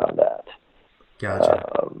questions around that. Gotcha.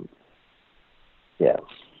 Yeah.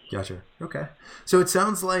 Gotcha. Okay. So it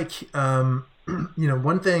sounds like,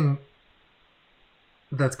 one thing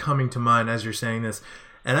that's coming to mind as you're saying this,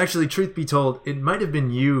 and actually, truth be told, it might have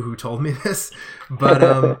been you who told me this, but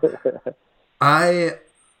I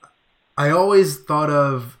always thought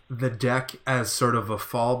of the deck as sort of a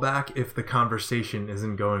fallback if the conversation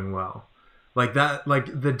isn't going well. Like that,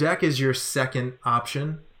 like the deck is your second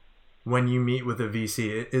option when you meet with a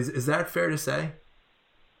VC. Is that fair to say?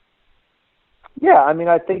 Yeah, I mean,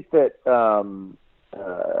 I think that, I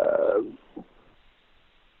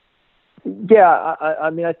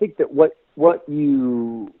think that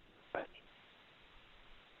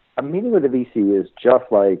a meeting with a VC is just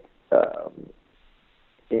like,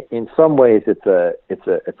 in some ways it's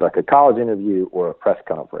like a college interview or a press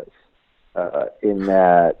conference, in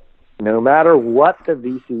that no matter what the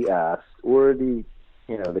VC asks or the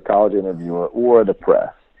college interviewer or the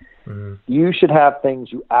press, you should have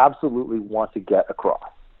things you absolutely want to get across,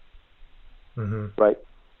 right?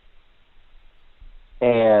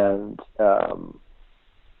 And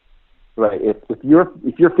right, if you're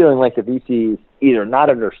feeling like the VC is either not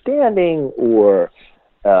understanding or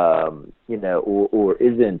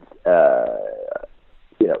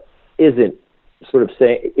isn't sort of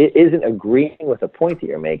saying, it isn't agreeing with the point that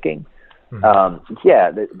you're making,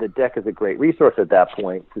 the deck is a great resource at that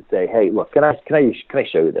point to say, hey, look, can I show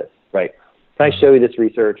you this, right? Can I show you this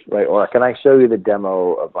research, right? Or can I show you the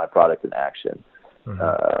demo of my product in action?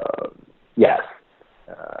 Yes.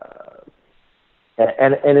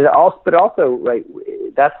 And it also, but also, right,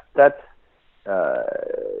 that's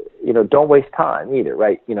don't waste time either,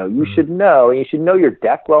 right? You should know your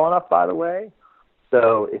deck well enough, by the way.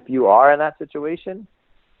 So if you are in that situation,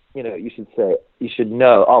 you should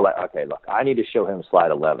know, okay, look, I need to show him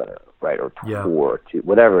slide 11, right? Or 4 or 2,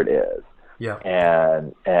 whatever it is. Yeah.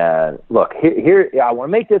 And look, here, I want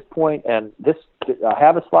to make this point, and I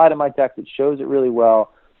have a slide in my deck that shows it really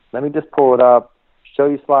well. Let me just pull it up, show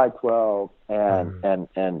you slide 12, and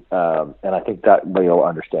I think that way you'll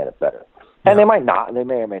understand it better. And they might not, and they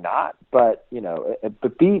may or may not, but it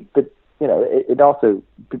also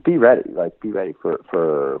be ready, be ready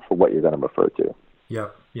for what you're going to refer to.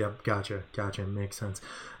 Yep. Gotcha. Makes sense.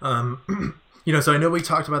 So I know we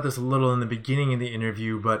talked about this a little in the beginning of the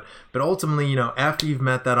interview, but ultimately, after you've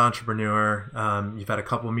met that entrepreneur, you've had a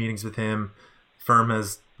couple of meetings with him, firm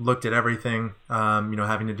has looked at everything,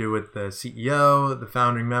 having to do with the CEO, the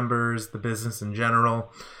founding members, the business in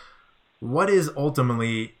general. What is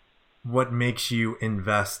ultimately what makes you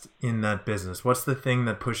invest in that business? What's the thing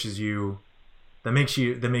that pushes you, that makes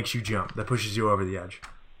you jump, that pushes you over the edge?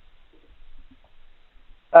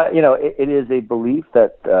 It is a belief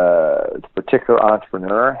that the particular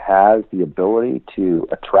entrepreneur has the ability to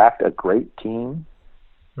attract a great team,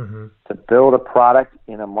 to build a product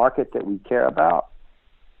in a market that we care about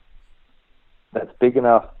that's big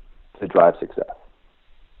enough to drive success.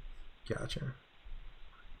 Gotcha.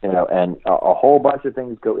 And a whole bunch of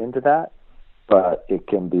things go into that, but it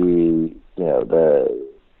can be,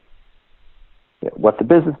 what the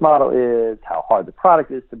business model is, how hard the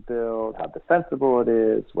product is to build, how defensible it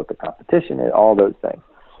is, what the competition is, all those things.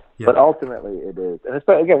 Yeah. But ultimately it is, and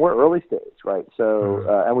especially, again, we're early stage, right? So,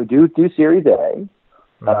 and we do Series A,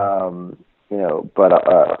 but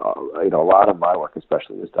a lot of my work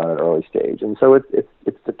especially is done at early stage. And so it's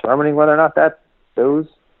determining whether or not those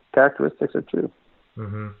characteristics are true.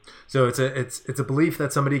 Mm-hmm. So it's a belief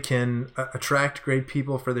that somebody can attract great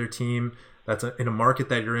people for their team that's in a market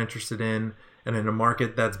that you're interested in, and in a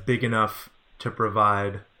market that's big enough to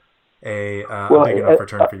provide a big enough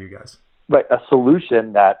return for you guys. Right, a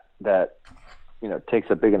solution that takes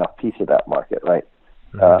a big enough piece of that market, right?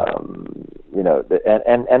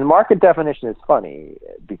 Mm-hmm. And market definition is funny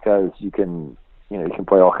because you can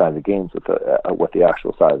play all kinds of games with what the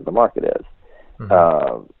actual size of the market is.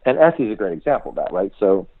 Mm-hmm. And Etsy is a great example of that, right?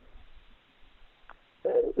 So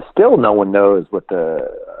still no one knows what the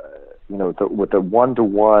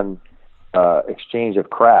one-to-one exchange of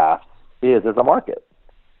crafts is as a market,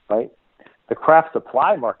 right? The craft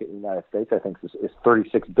supply market in the United States, I think, is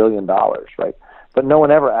 $36 billion, right? But no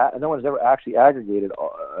one's ever actually aggregated,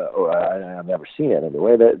 or I've never seen it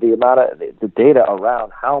anyway, the amount of the data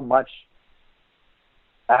around how much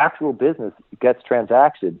actual business gets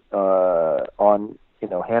transacted on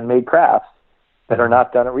handmade crafts that are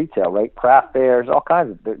not done at retail, right? Craft fairs, all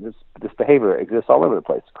kinds of this behavior exists all over the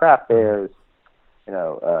place. Craft fairs,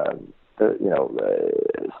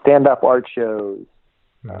 stand-up art shows,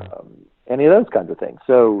 any of those kinds of things.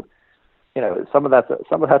 So, some of that's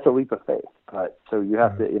a leap of faith. But so you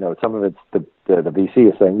have to, some of it's the VC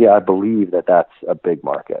is saying, yeah, I believe that that's a big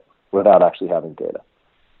market without actually having data.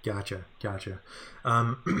 Gotcha.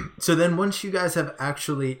 So then once you guys have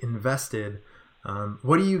actually invested,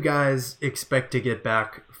 what do you guys expect to get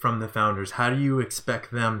back from the founders? How do you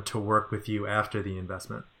expect them to work with you after the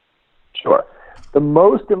investment? Sure. The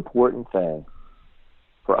most important thing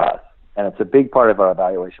for us, and it's a big part of our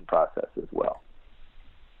evaluation process as well,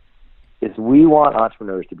 is we want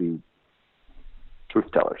entrepreneurs to be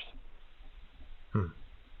truth tellers.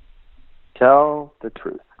 Tell the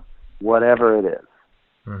truth, whatever it is.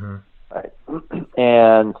 Mm-hmm. Right.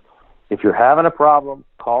 And if you're having a problem,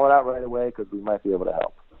 call it out right away because we might be able to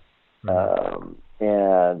help. Mm-hmm.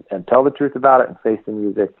 And tell the truth about it and face the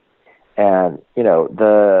music. And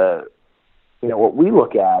what we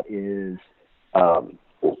look at is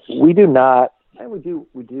we do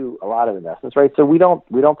a lot of investments, right? So we don't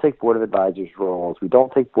take board of advisors roles. We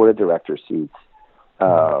don't take board of director seats.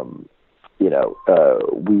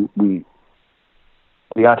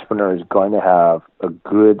 The entrepreneur is going to have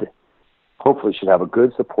hopefully should have a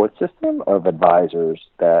good support system of advisors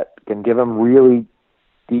that can give them really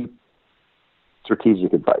deep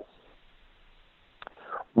strategic advice.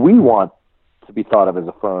 We want to be thought of as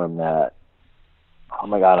a firm that, oh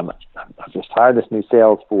my God, I've just hired this new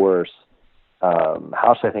sales force.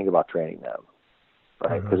 How should I think about training them?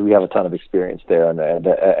 Right? Because we have a ton of experience there. And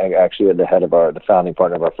actually, the founding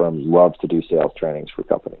partner of our firm loves to do sales trainings for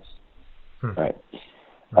companies. Right?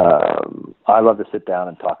 I love to sit down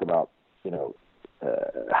and talk about,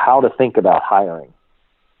 how to think about hiring,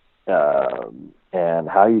 and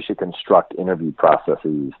how you should construct interview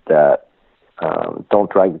processes that don't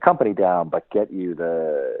drag the company down, but get you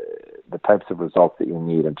the types of results that you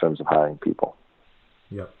need in terms of hiring people.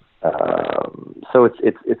 Yep. So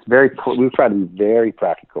it's very. We try to be very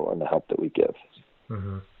practical in the help that we give.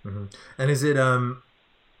 Mm-hmm. Mm-hmm. And is it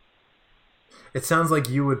It sounds like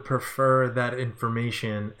you would prefer that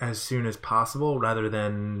information as soon as possible rather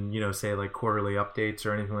than, say like quarterly updates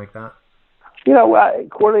or anything like that?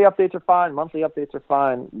 Quarterly updates are fine. Monthly updates are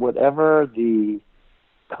fine. Whatever the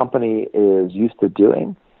company is used to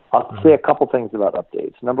doing. I'll say a couple things about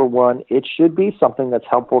updates. Number one, it should be something that's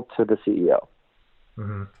helpful to the CEO.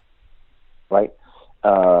 Mm-hmm. Right?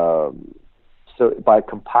 So by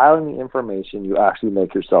compiling the information, you actually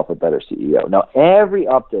make yourself a better CEO. Now, every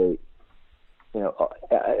update,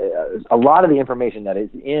 a lot of the information that is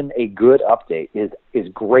in a good update is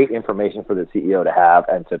great information for the CEO to have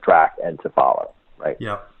and to track and to follow, right?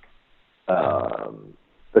 Yeah.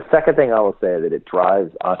 The second thing I will say is that it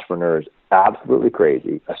drives entrepreneurs absolutely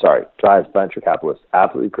crazy. Drives venture capitalists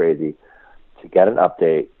absolutely crazy to get an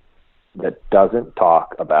update that doesn't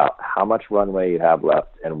talk about how much runway you have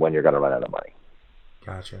left and when you're going to run out of money.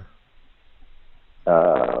 Gotcha.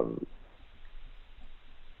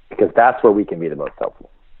 Because that's where we can be the most helpful.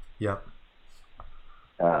 Yep.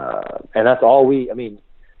 And that's all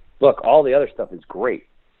look, all the other stuff is great.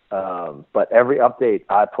 But every update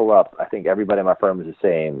I pull up, I think everybody in my firm is the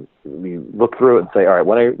same. We look through it and say, all right,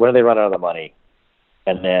 when are they running out of the money?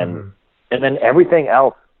 And then everything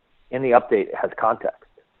else in the update has context.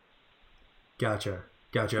 Gotcha.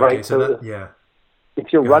 Okay. Right. So that, yeah.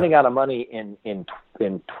 If you're running out of money in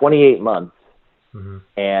 28 months, Mm-hmm.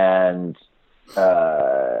 and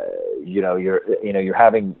you're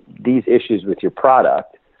having these issues with your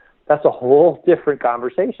product, that's a whole different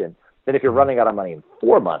conversation than if you're running out of money in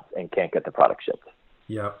 4 months and can't get the product shipped.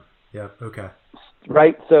 Yep. Okay.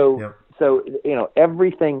 Right. So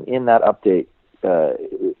everything in that update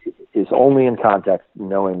is only in context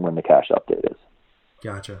knowing when the cash update is.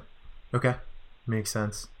 Gotcha. Okay. Makes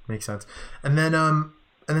sense. And then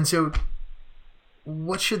so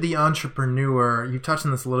what should the entrepreneur, you touched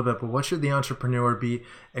on this a little bit, but what should the entrepreneur be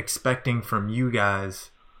expecting from you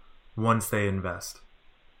guys once they invest?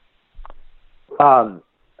 A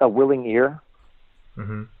willing ear.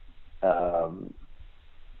 Mm-hmm.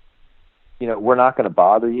 We're not going to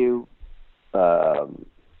bother you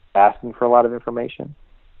asking for a lot of information.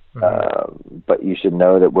 Mm-hmm. But you should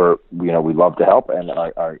know that we love to help, and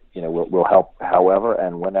we'll help however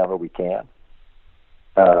and whenever we can.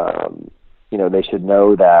 They should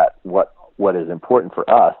know that what is important for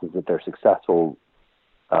us is that they're successful,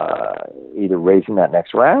 either raising that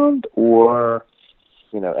next round or,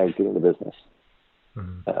 exiting the business.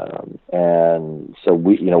 Mm-hmm. And so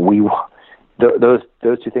those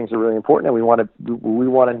two things are really important, and we want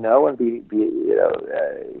to know and be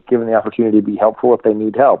given the opportunity to be helpful if they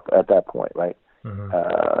need help at that point, right?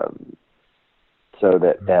 Mm-hmm. So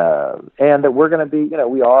that and that we're going to be,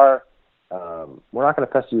 we are. We're not going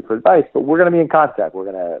to pester you for advice, but we're going to be in contact. We're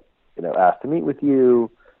going to, ask to meet with you.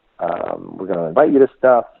 We're going to invite you to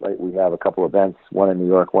stuff. Right? We have a couple events, one in New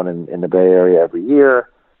York, one in the Bay Area every year.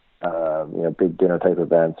 Big dinner type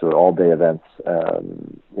events or all day events.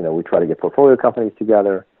 We try to get portfolio companies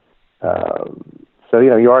together. So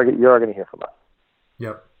you are going to hear from us.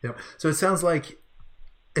 Yep. So it sounds like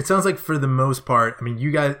for the most part, I mean,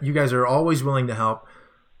 you guys are always willing to help.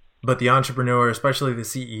 But the entrepreneur, especially the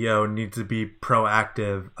CEO, needs to be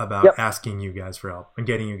proactive about asking you guys for help and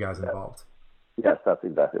getting you guys involved. Yes, that's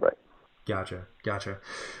exactly right. Gotcha.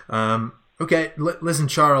 Okay, listen,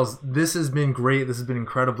 Charles, this has been great. This has been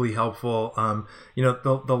incredibly helpful.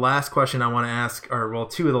 The last question I want to ask,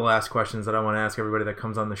 two of the last questions that I want to ask everybody that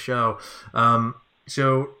comes on the show.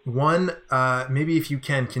 So one, maybe if you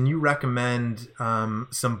can you recommend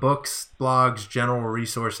some books, blogs, general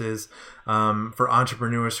resources for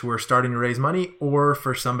entrepreneurs who are starting to raise money, or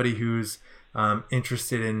for somebody who's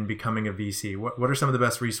interested in becoming a VC? What are some of the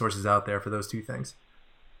best resources out there for those two things?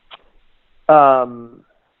 I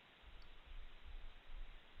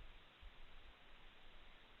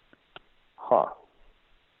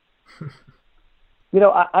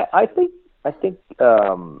think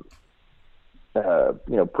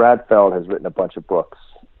Brad Feld has written a bunch of books,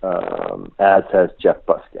 as has Jeff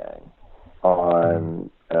Busgang, on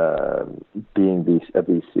being a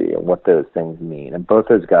VC and what those things mean. And both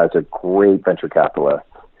those guys are great venture capitalists,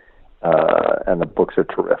 and the books are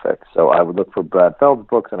terrific. So I would look for Brad Feld's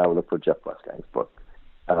books, and I would look for Jeff Busgang's book,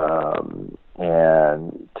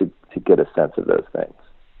 and to get a sense of those things.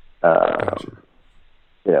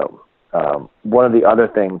 One of the other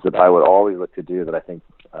things that I would always look to do that I think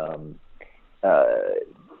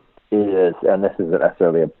is, and this isn't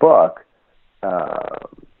necessarily a book,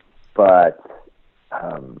 but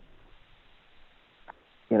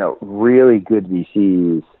really good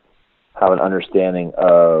VCs have an understanding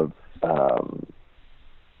of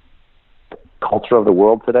culture of the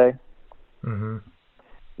world today. Mm-hmm.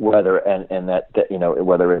 Whether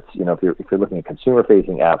whether it's if you're looking at consumer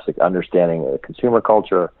facing apps, like understanding the consumer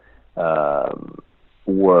culture,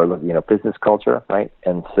 or looking business culture, right?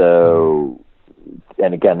 And so,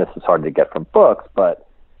 and again, this is hard to get from books, but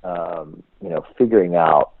figuring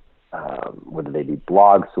out whether they be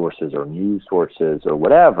blog sources or news sources or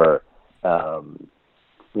whatever, to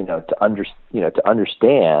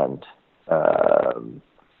understand,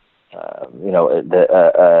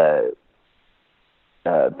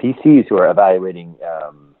 VCs who are evaluating,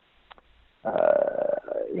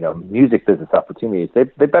 music business opportunities.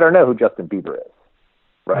 They better know who Justin Bieber is,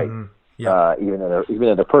 right? Mm-hmm. Yeah. Even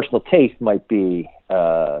though their personal taste might be,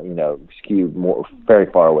 skewed very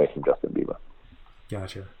far away from Justin Bieber.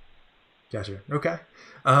 Gotcha. Okay.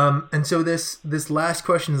 And so this last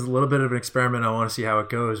question is a little bit of an experiment. I want to see how it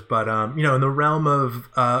goes. But in the realm of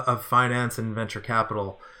finance and venture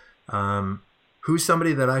capital, who's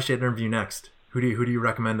somebody that I should interview next? Who do you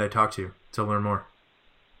recommend I talk to learn more?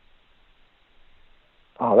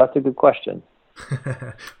 Oh, that's a good question.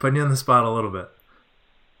 Putting you on the spot a little bit.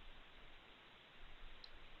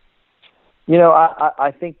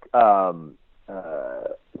 I think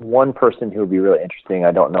one person who would be really interesting,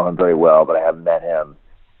 I don't know him very well, but I have met him,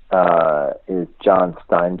 is John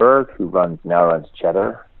Steinberg, who now runs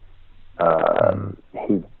Cheddar.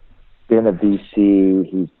 He's been a VC.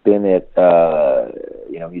 He's been at,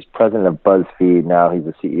 he's president of BuzzFeed. Now he's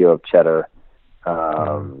the CEO of Cheddar.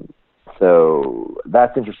 So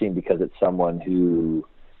that's interesting because it's someone who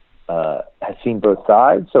has seen both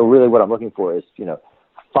sides. So really what I'm looking for is,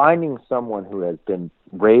 finding someone who has been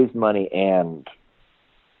raised money and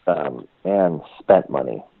spent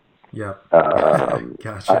money. Yeah.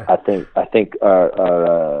 Gotcha. I think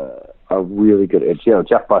are really good.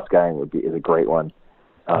 Jeff Busgang is a great one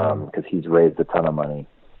because he's raised a ton of money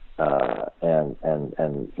and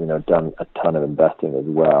done a ton of investing as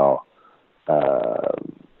well.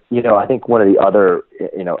 I think one of the other,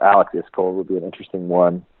 Alex Iskold would be an interesting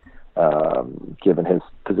one, given his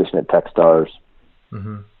position at Techstars.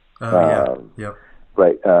 Mm-hmm. Yeah. Yep.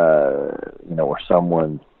 Right. Or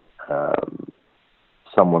someone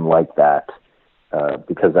like that,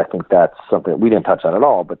 because I think that's something that we didn't touch on at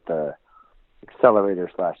all, but the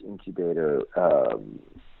accelerator/incubator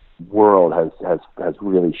world has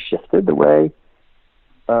really shifted the way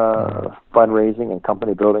fundraising and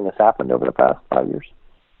company building has happened over the past 5 years.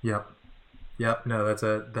 Yep. No, that's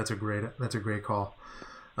a great call.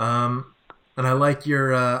 And I like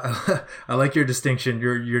your I like your distinction,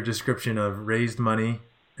 your description of raised money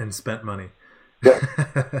and spent money. Yep.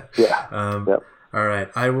 Yeah. Yep. All right,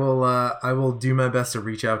 I will do my best to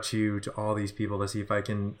reach out to all these people to see if I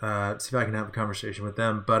can have a conversation with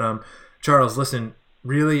them. But Charles, listen,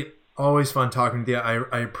 really always fun talking to you.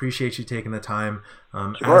 I appreciate you taking the time.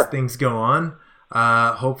 Sure. As things go on,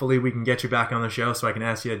 hopefully we can get you back on the show so I can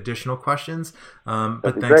ask you additional questions. But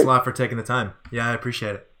thanks great. a lot for taking the time. Yeah, I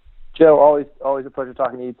appreciate it. Joe, always a pleasure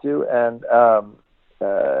talking to you too. And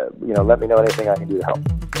let me know anything I can do to help.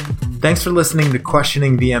 Thanks for listening to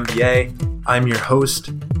Questioning the MBA. I'm your host,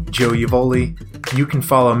 Joe Uvoli. You can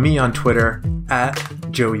follow me on Twitter at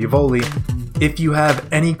Joe Uvoli. If you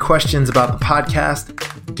have any questions about the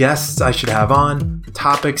podcast, guests I should have on,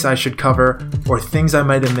 topics I should cover, or things I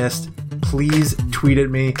might have missed, please tweet at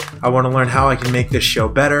me. I want to learn how I can make this show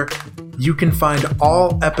better. You can find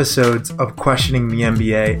all episodes of Questioning the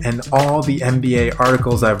MBA and all the MBA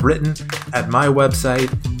articles I've written at my website,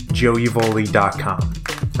 joeuvoli.com.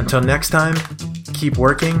 Until next time, keep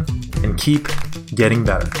working and keep getting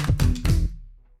better.